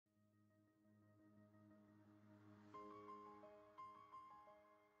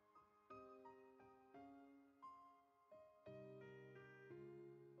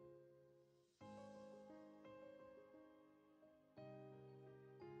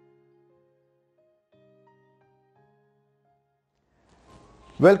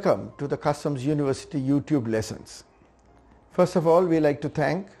Welcome to the Customs University YouTube lessons. First of all, we like to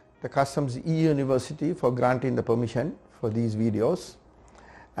thank the Customs E-University for granting the permission for these videos,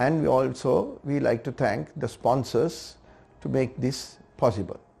 and we like to thank the sponsors to make this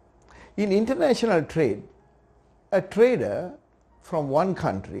possible. In international trade, a trader from one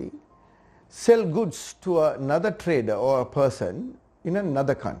country sell goods to another trader or a person in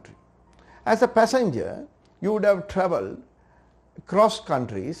another country. As a passenger, you would have traveled across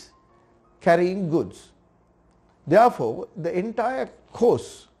countries carrying goods. Therefore, the entire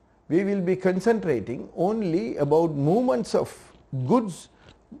course we will be concentrating only about movements of goods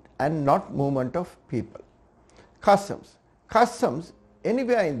and not movement of people. Customs. Customs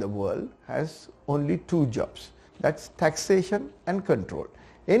anywhere in the world has only two jobs, that's taxation and control.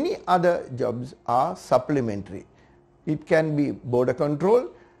 Any other jobs are supplementary. It can be border control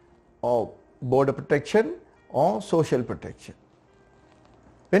or border protection or social protection.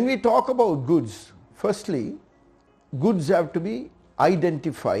 When we talk about goods, firstly, goods have to be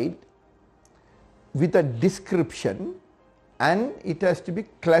identified with a description and it has to be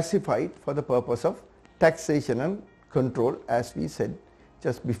classified for the purpose of taxation and control, as we said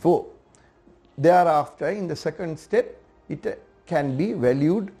just before. Thereafter, in the second step, it can be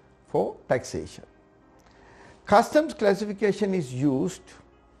valued for taxation. Customs classification is used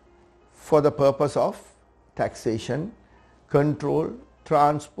for the purpose of taxation, control,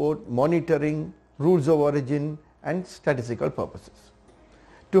 transport, monitoring, rules of origin and statistical purposes.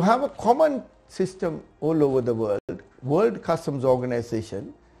 To have a common system all over the world, World Customs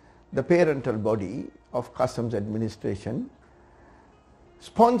Organization, the parental body of customs administration,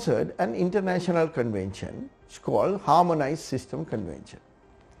 sponsored an international convention called Harmonized System Convention.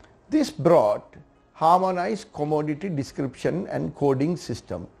 This brought Harmonized Commodity Description and Coding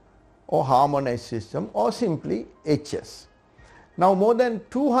System or Harmonized System or simply HS. Now more than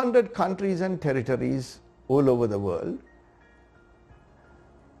 200 countries and territories all over the world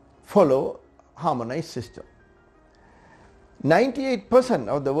follow harmonized system. 98%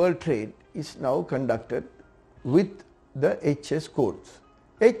 of the world trade is now conducted with the HS codes.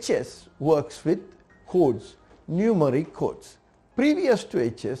 HS works with codes, numeric codes. Previous to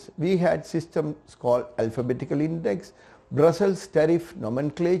HS, we had systems called alphabetical index, Brussels tariff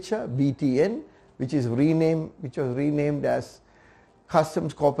nomenclature, BTN, which was renamed as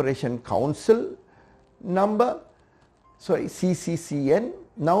Customs Cooperation Council number, CCCN.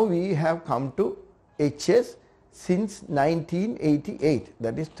 Now we have come to HS since 1988,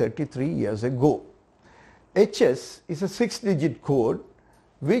 that is 33 years ago. HS is a 6-digit code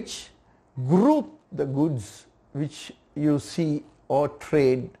which group the goods which you see or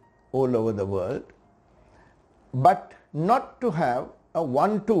trade all over the world, but not to have a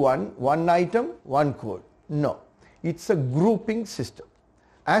one-to-one, one item, one code. No, it's a grouping system.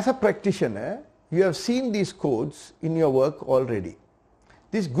 As a practitioner, you have seen these codes in your work already.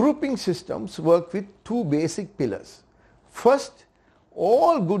 These grouping systems work with two basic pillars. First,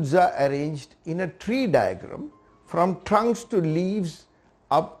 all goods are arranged in a tree diagram from trunks to leaves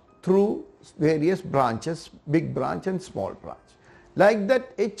up through various branches, big branch and small branch. Like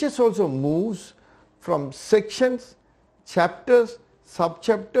that, HS also moves from sections, chapters,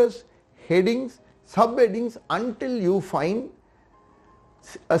 subchapters, headings, subheadings until you find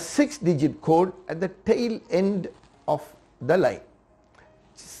a 6-digit code at the tail end of the line.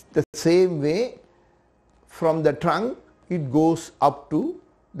 It's the same way from the trunk it goes up to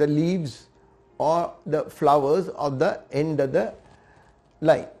the leaves or the flowers or the end of the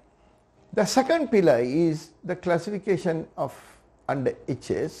line. The second pillar is the classification of under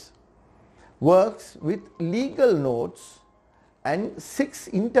HS works with legal notes and 6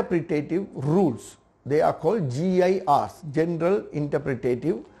 interpretative rules. They are called GIRs, General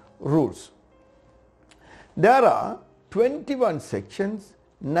Interpretative Rules. There are 21 sections,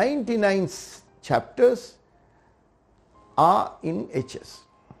 99 chapters are in HS.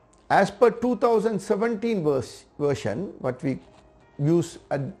 As per 2017 version, what we use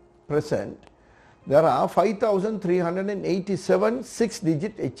at present, there are 5,387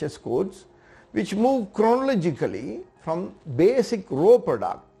 6-digit HS codes which move chronologically from basic raw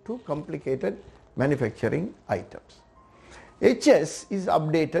product to complicated manufacturing items. HS is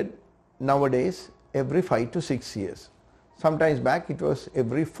updated nowadays every 5 to 6 years. Sometimes back it was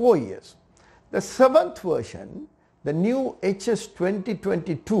every 4 years. The 7th version, the new HS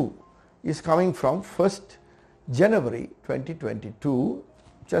 2022, is coming from 1st January 2022,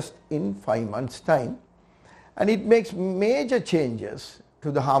 just in 5 months' time, and it makes major changes to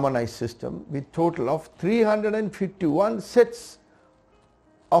the harmonized system with total of 351 sets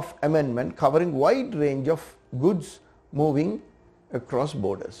of amendment covering wide range of goods moving across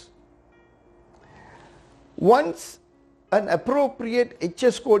borders. Once an appropriate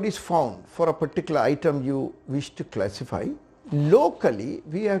HS code is found for a particular item you wish to classify, locally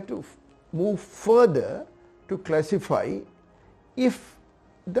we have to move further to classify if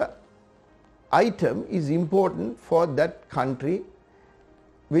the item is important for that country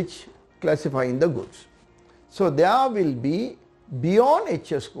which classifying the goods. So there will be, beyond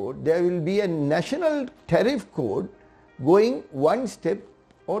HS code, there will be a national tariff code going one step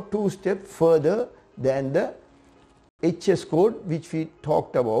or two steps further than the HS code which we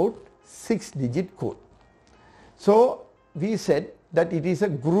talked about, 6-digit code. So we said that it is a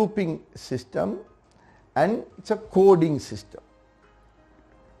grouping system and it's a coding system.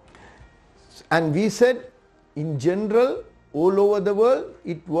 And we said in general all over the world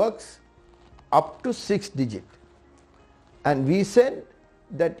it works up to 6 digit. And we said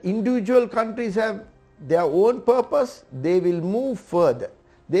that individual countries have their own purpose, they will move further.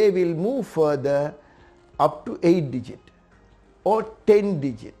 They will move further up to 8 digit or 10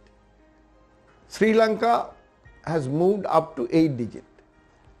 digit. Sri Lanka has moved up to 8 digit.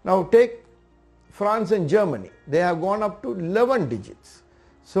 Now take France and Germany, they have gone up to 11 digits.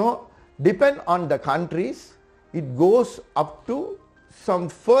 So depend on the countries, it goes up to some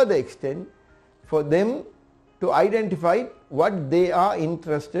further extent for them to identify what they are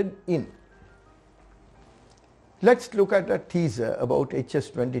interested in. Let's look at a teaser about HS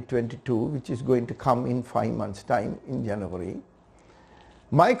 2022 which is going to come in 5 months time in January.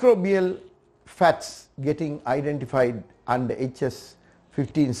 Microbial fats getting identified under HS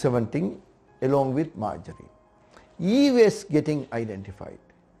 1517 along with margarine. E-waste getting identified.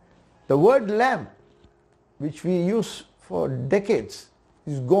 The word lamp which we use for decades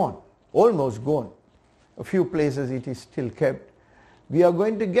is gone, almost gone. A few places it is still kept. We are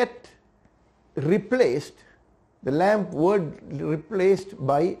going to get replaced, the lamp word replaced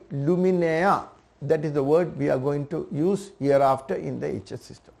by luminaire. That is the word we are going to use hereafter in the HS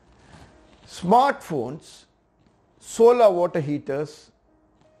system. Smartphones, solar water heaters,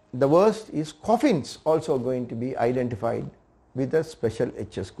 the worst is coffins also going to be identified with a special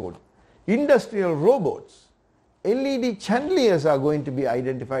HS code. Industrial robots, LED chandeliers are going to be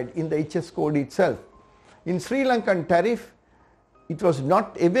identified in the HS code itself. In Sri Lankan tariff, it was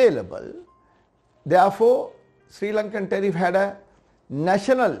not available. Therefore, Sri Lankan tariff had a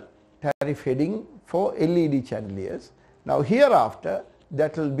national tariff heading for LED chandeliers. Now hereafter,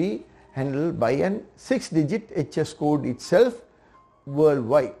 that will be handled by an 6-digit HS code itself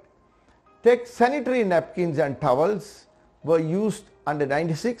worldwide. Take sanitary napkins and towels were used under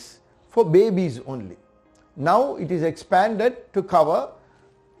 96 for babies only. Now it is expanded to cover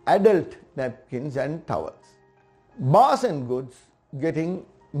adult napkins and towels. Bars and goods getting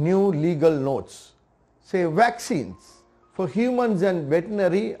new legal notes. Say vaccines for humans and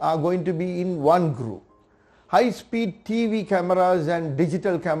veterinary are going to be in one group. High-speed TV cameras and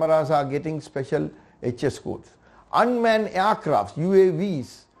digital cameras are getting special HS codes. Unmanned aircrafts,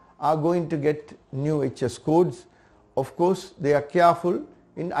 UAVs, are going to get new HS codes. Of course, they are careful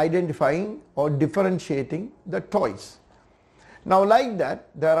in identifying or differentiating the toys. Now like that,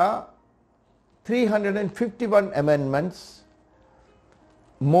 there are 351 amendments,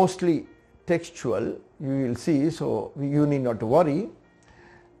 mostly textual, you will see, so you need not to worry,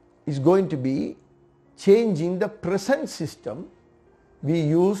 is going to be changing the present system we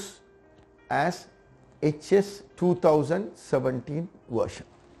use as HS 2017 version.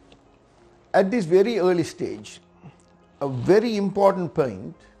 At this very early stage, a very important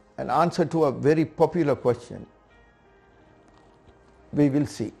point, an answer to a very popular question, we will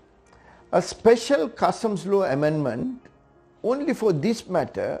see. A special customs law amendment only for this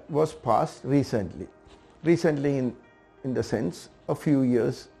matter was passed recently. Recently in the sense a few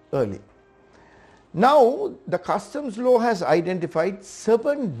years early. Now the customs law has identified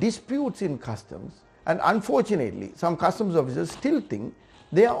 7 disputes in customs, and unfortunately some customs officers still think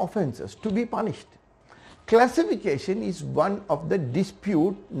they are offences to be punished. Classification is one of the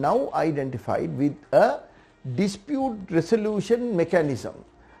dispute now identified with a dispute resolution mechanism.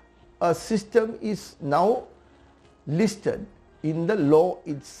 A system is now listed in the law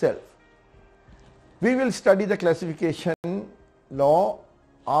itself. We will study the classification law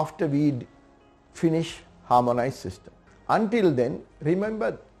after we finish harmonized system. Until then,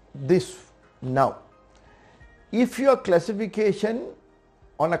 remember this now. If your classification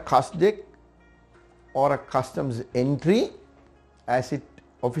on a CUSDEC or a customs entry, as it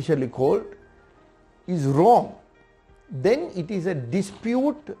officially called, is wrong, then it is a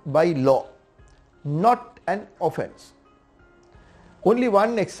dispute by law, not an offense. Only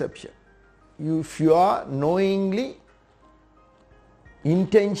one exception. If you are knowingly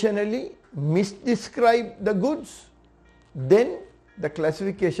intentionally misdescribe the goods, then the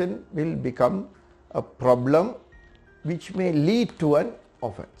classification will become a problem which may lead to an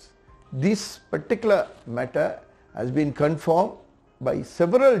offence. This particular matter has been confirmed by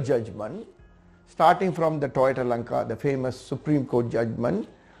several judgments, starting from the Toyota Lanka, the famous Supreme Court judgment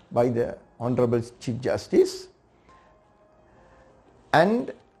by the Honorable Chief Justice,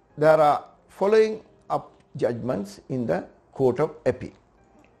 and there are following up judgments in the Court of Appeal.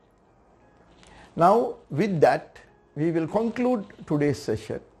 Now with that we will conclude today's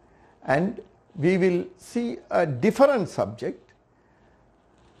session, and we will see a different subject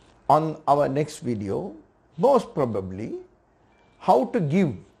on our next video, most probably how to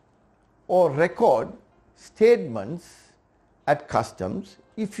give or record statements at customs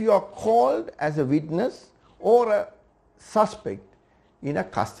if you are called as a witness or a suspect in a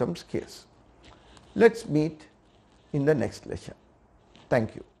customs case. Let's meet in the next lesson.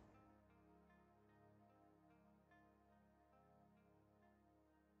 Thank you.